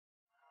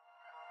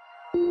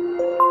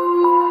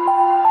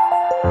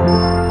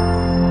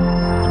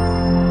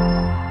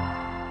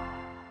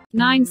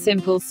9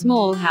 simple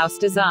small house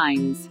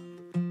designs.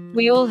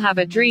 We all have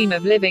a dream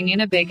of living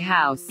in a big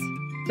house.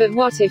 But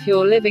what if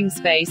your living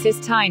space is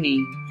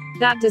tiny?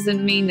 That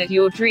doesn't mean that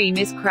your dream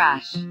is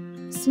crash.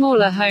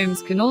 Smaller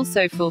homes can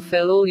also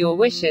fulfill all your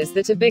wishes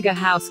that a bigger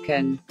house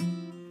can.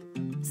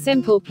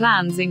 Simple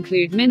plans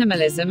include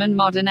minimalism and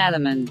modern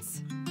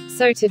elements.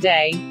 So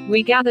today,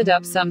 we gathered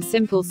up some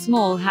simple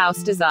small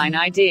house design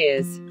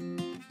ideas.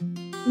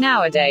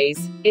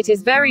 Nowadays, it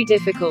is very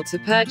difficult to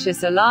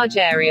purchase a large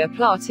area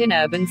plot in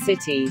urban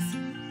cities.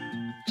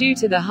 Due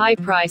to the high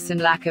price and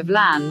lack of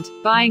land,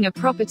 buying a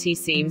property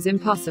seems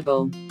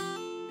impossible.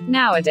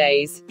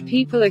 Nowadays,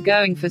 people are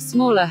going for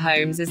smaller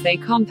homes as they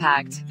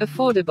compact,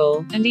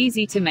 affordable, and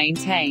easy to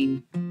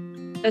maintain.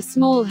 A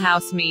small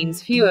house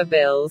means fewer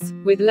bills,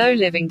 with low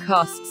living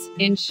costs.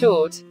 In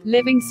short,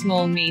 living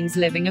small means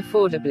living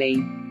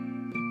affordably.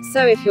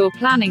 So if you're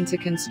planning to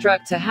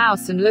construct a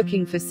house and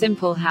looking for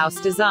simple house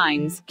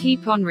designs,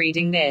 keep on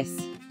reading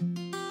this.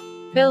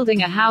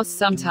 Building a house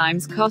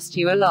sometimes costs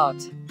you a lot.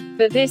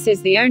 But this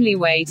is the only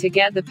way to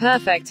get the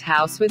perfect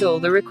house with all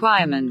the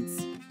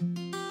requirements.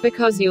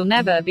 Because you'll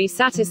never be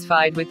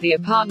satisfied with the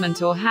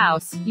apartment or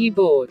house you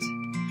bought.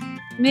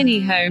 Mini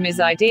home is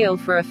ideal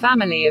for a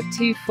family of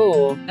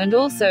 2-4, and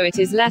also it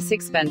is less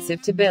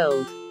expensive to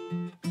build.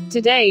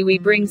 Today we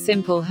bring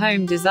simple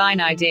home design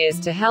ideas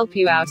to help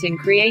you out in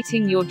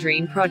creating your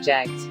dream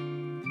project.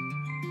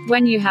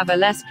 When you have a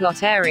less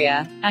plot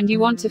area, and you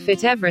want to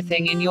fit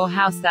everything in your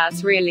house,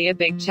 that's really a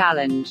big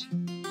challenge.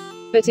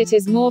 But it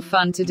is more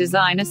fun to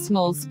design a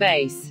small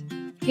space.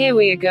 Here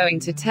we are going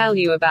to tell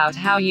you about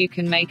how you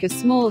can make a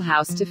small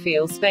house to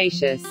feel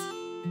spacious.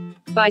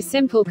 By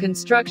simple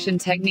construction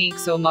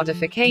techniques or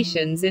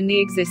modifications in the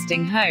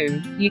existing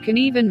home, you can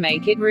even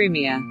make it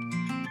roomier.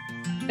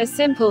 A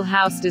simple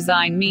house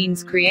design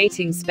means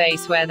creating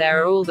space where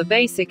there are all the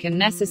basic and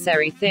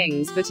necessary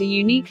things but are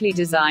uniquely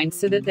designed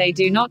so that they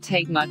do not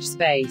take much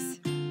space.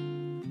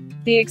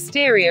 The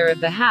exterior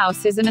of the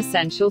house is an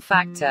essential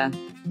factor.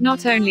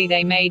 Not only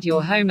they made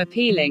your home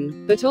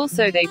appealing, but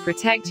also they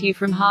protect you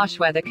from harsh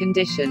weather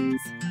conditions.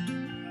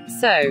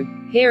 So,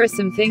 here are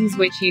some things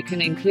which you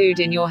can include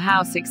in your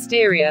house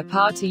exterior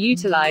part to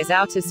utilize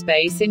outer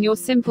space in your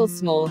simple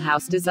small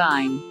house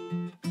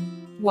design.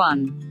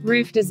 1.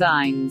 Roof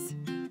designs.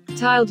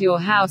 Tiled your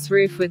house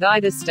roof with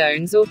either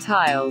stones or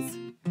tiles.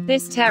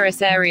 This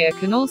terrace area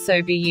can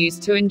also be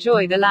used to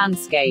enjoy the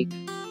landscape.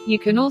 You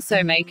can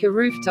also make a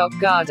rooftop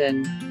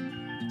garden.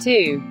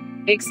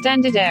 2.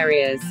 Extended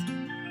areas.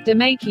 To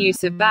make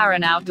use of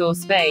barren outdoor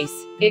space,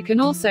 it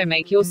can also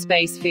make your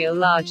space feel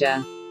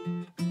larger.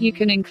 You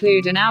can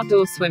include an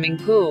outdoor swimming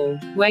pool,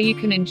 where you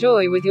can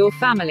enjoy with your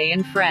family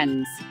and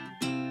friends.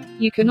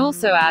 You can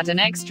also add an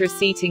extra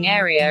seating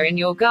area in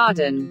your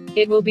garden.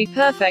 It will be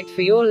perfect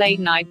for your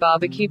late-night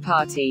barbecue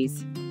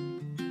parties.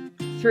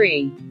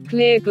 3.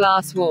 Clear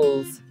glass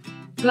walls.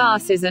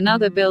 Glass is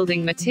another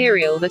building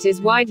material that is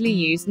widely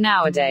used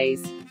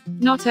nowadays.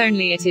 Not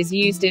only it is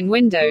used in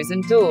windows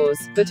and doors,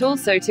 but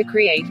also to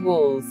create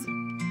walls.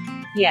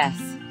 Yes,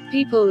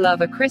 people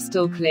love a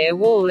crystal clear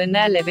wall in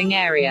their living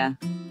area.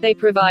 They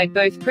provide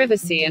both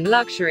privacy and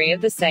luxury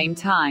at the same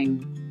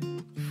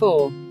time.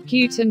 4.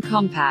 Cute and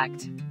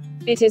compact.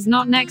 It is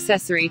not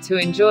necessary to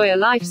enjoy a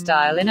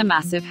lifestyle in a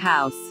massive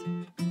house.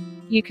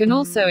 You can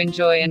also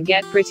enjoy and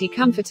get pretty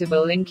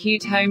comfortable in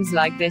cute homes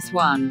like this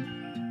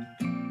one.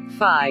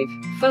 5.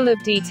 Full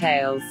of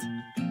details.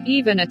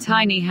 Even a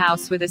tiny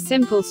house with a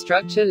simple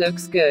structure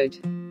looks good.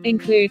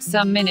 Include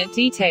some minute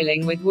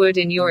detailing with wood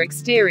in your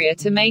exterior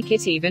to make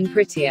it even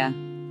prettier.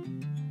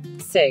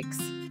 6.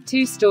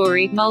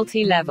 2-story,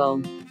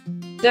 multi-level.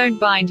 Don't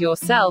bind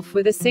yourself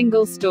with a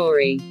single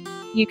story.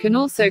 You can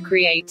also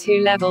create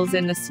 2 levels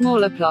in the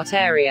smaller plot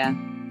area.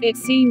 It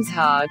seems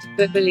hard,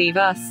 but believe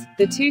us,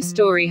 the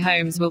 2-story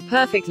homes will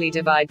perfectly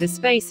divide the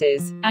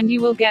spaces, and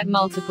you will get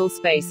multiple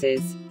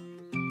spaces.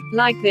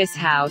 Like this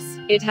house,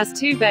 it has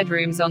 2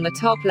 bedrooms on the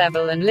top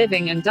level and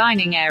living and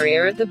dining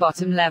area at the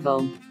bottom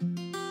level.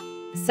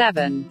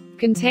 7.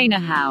 Container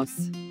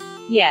house.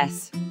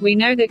 Yes, we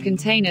know that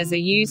containers are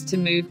used to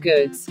move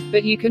goods,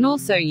 but you can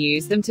also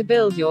use them to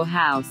build your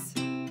house.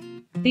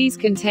 These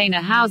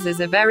container houses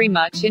are very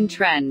much in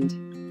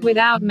trend.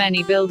 Without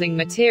many building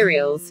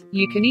materials,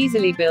 you can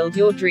easily build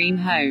your dream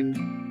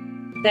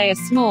home. They are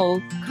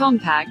small,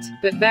 compact,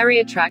 but very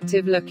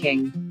attractive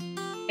looking.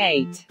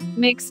 8.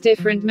 Mix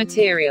different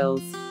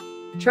materials.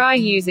 Try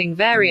using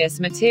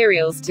various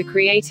materials to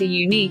create a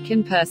unique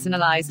and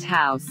personalized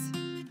house.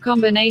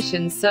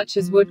 Combinations such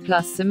as wood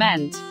plus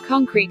cement,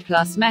 concrete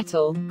plus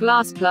metal,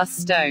 glass plus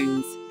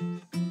stones.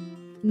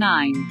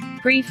 9.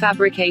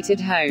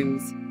 Prefabricated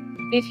homes.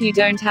 If you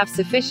don't have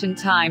sufficient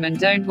time and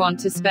don't want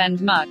to spend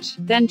much,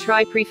 then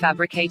try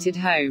prefabricated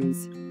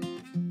homes.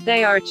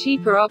 They are a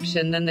cheaper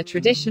option than the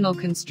traditional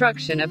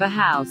construction of a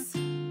house.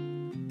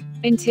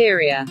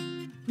 Interior.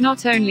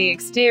 Not only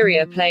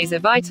exterior plays a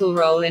vital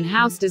role in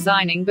house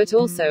designing but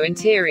also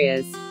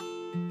interiors.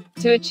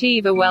 To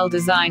achieve a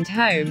well-designed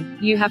home,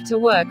 you have to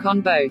work on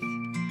both.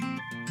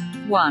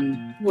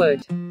 1.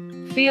 Wood.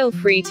 Feel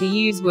free to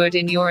use wood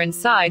in your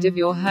inside of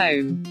your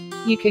home.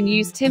 You can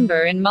use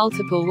timber in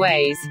multiple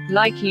ways,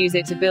 like use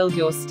it to build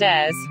your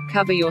stairs,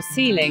 cover your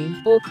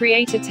ceiling, or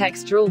create a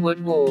textural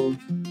wood wall.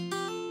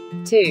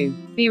 2.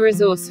 Be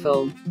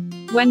resourceful.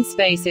 When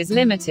space is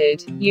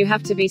limited, you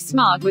have to be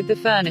smart with the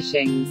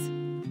furnishings.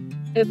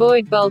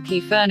 Avoid bulky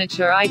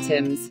furniture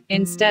items.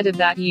 Instead of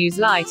that, use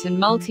light and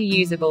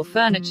multi-usable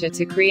furniture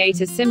to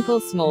create a simple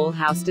small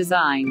house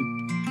design.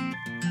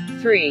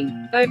 3.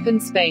 Open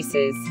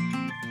spaces.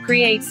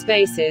 Create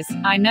spaces.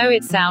 I know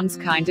it sounds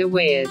kinda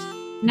weird.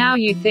 Now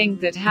you think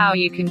that how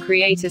you can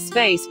create a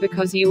space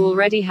because you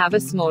already have a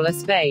smaller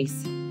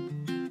space.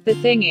 The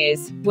thing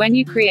is, when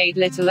you create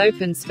little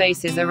open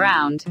spaces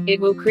around, it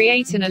will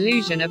create an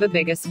illusion of a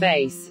bigger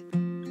space.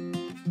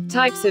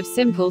 Types of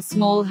simple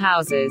small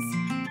houses.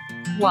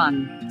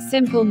 1.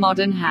 Simple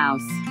modern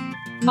house.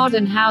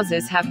 Modern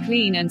houses have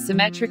clean and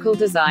symmetrical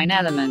design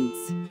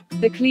elements.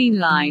 The clean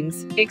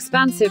lines,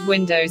 expansive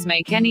windows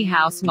make any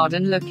house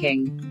modern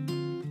looking.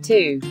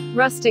 2.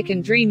 Rustic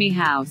and dreamy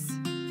house.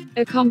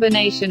 A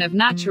combination of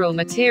natural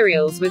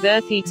materials with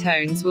earthy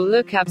tones will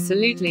look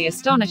absolutely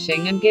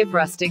astonishing and give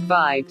rustic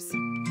vibes.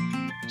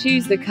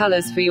 Choose the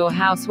colors for your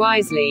house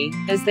wisely,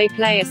 as they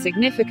play a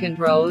significant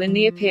role in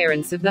the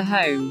appearance of the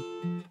home.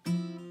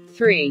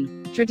 3.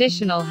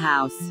 Traditional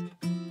house.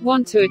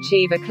 Want to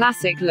achieve a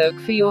classic look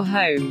for your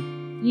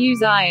home?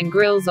 Use iron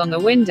grills on the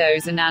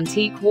windows and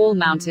antique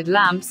wall-mounted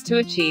lamps to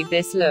achieve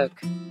this look.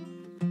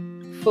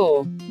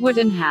 4.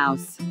 Wooden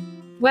house.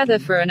 Whether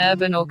for an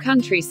urban or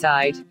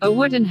countryside, a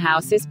wooden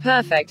house is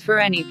perfect for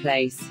any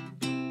place.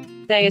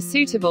 They are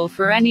suitable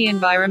for any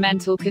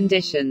environmental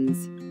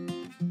conditions.